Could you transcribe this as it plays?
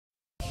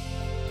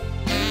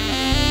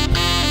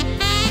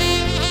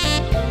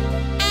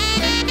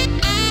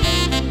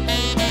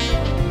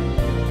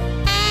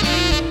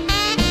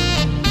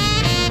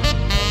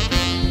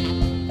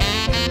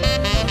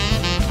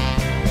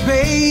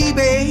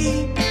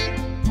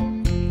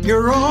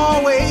You're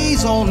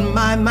always on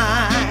my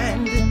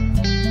mind,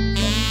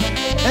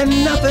 and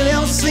nothing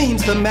else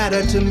seems to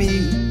matter to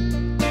me,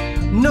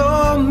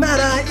 no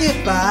matter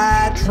if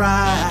I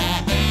try.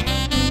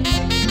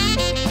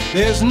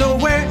 There's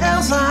nowhere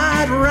else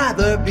I'd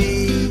rather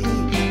be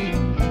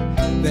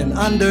than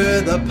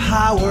under the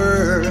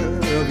power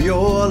of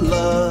your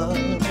love.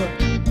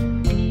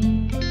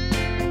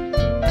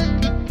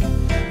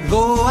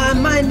 Though I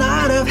might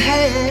not have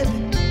had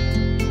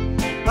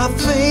a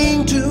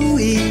thing to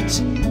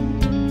eat,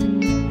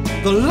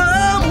 the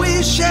love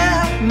we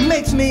share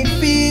makes me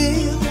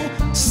feel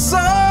so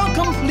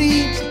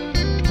complete.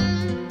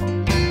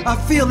 A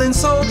feeling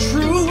so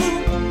true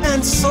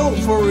and so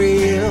for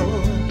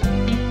real.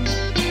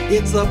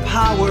 It's the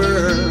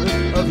power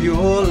of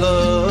your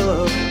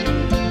love.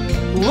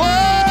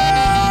 Whoa,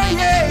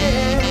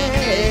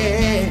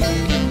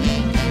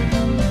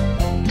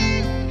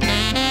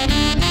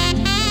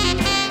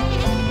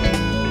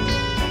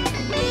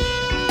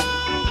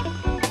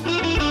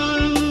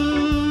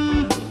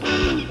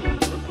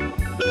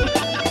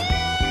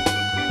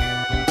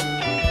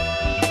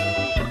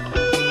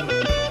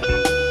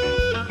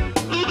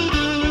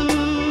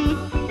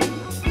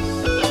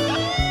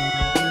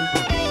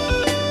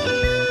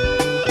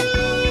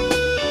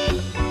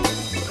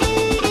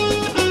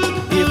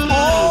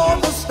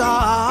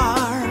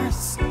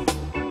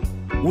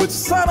 would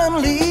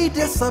suddenly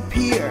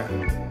disappear,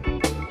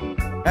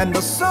 and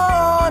the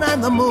sun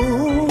and the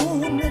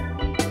moon,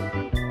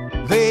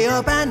 they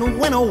up and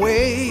went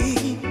away.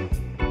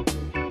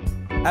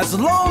 As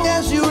long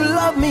as you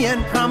love me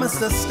and promise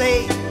to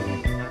stay,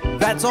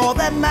 that's all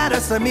that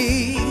matters to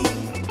me.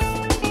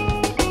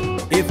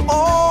 If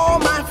all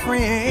my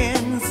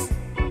friends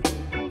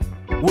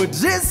would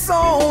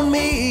disown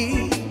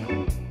me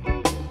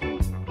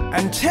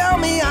and tell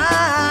me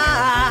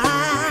I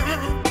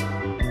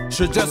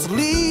should just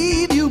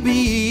leave you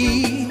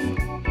be,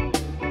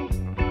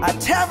 I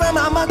tell them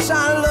how much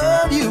I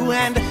love you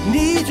and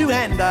need you,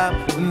 and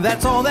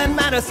that's all that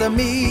matters to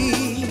me.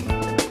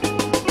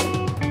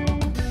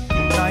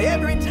 Now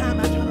every time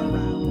I turn around,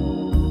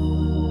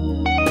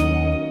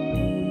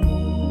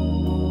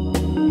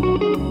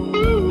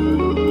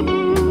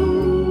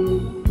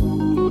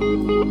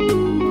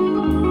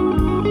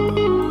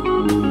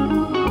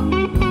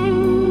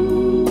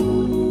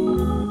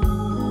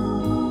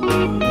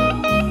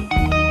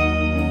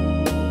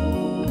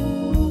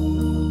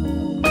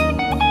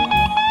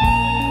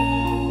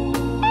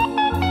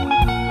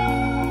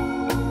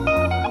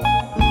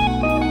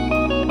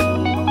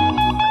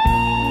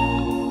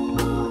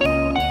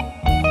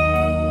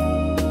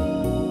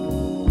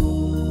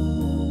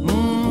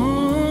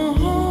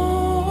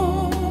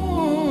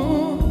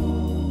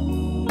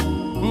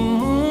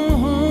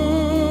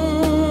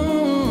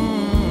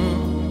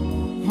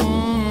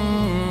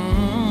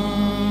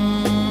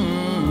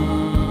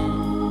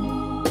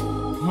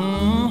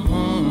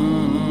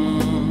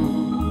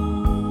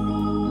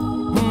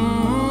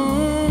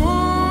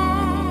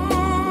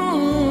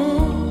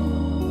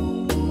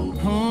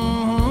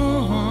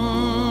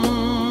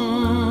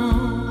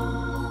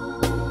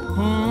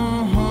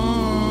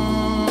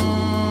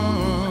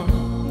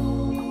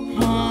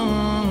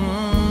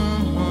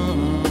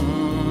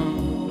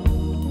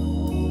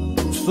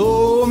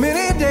 so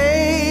many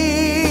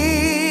days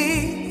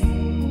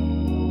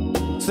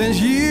since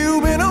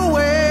you've been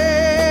away,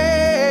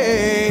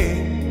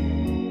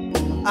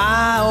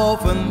 I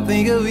often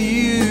think of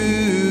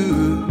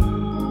you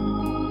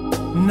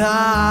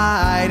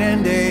night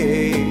and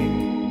day.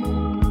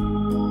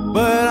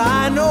 But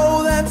I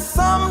know that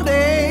someday,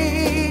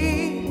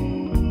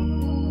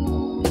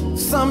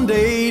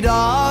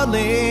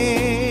 darling,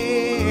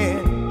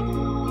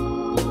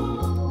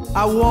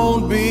 I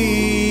won't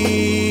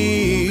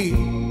be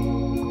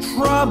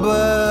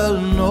trouble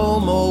no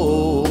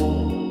more.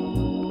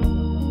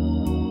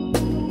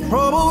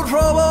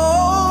 Trouble,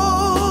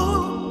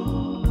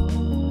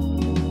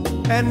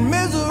 and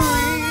misery.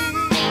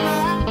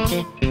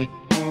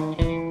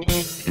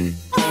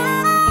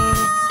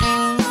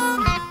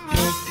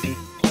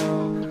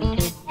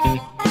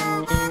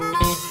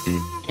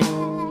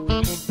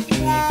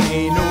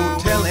 Ain't no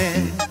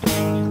telling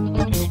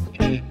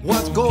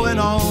what's going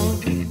on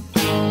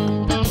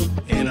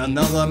in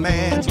another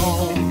man's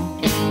home.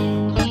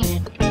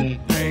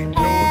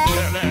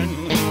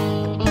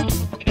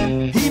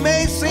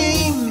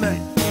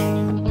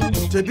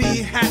 To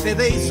be happy,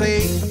 they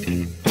say,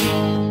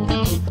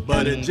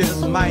 but it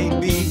just might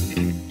be,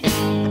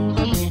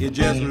 it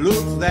just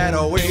looks that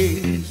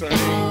way.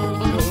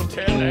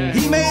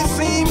 He may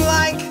seem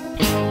like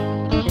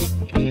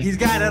he's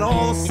got it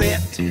all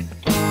set,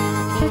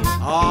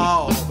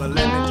 oh, but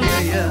let me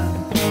tell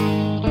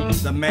you,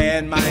 the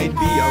man might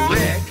be a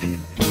wreck.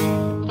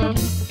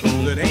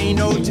 There ain't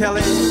no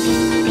telling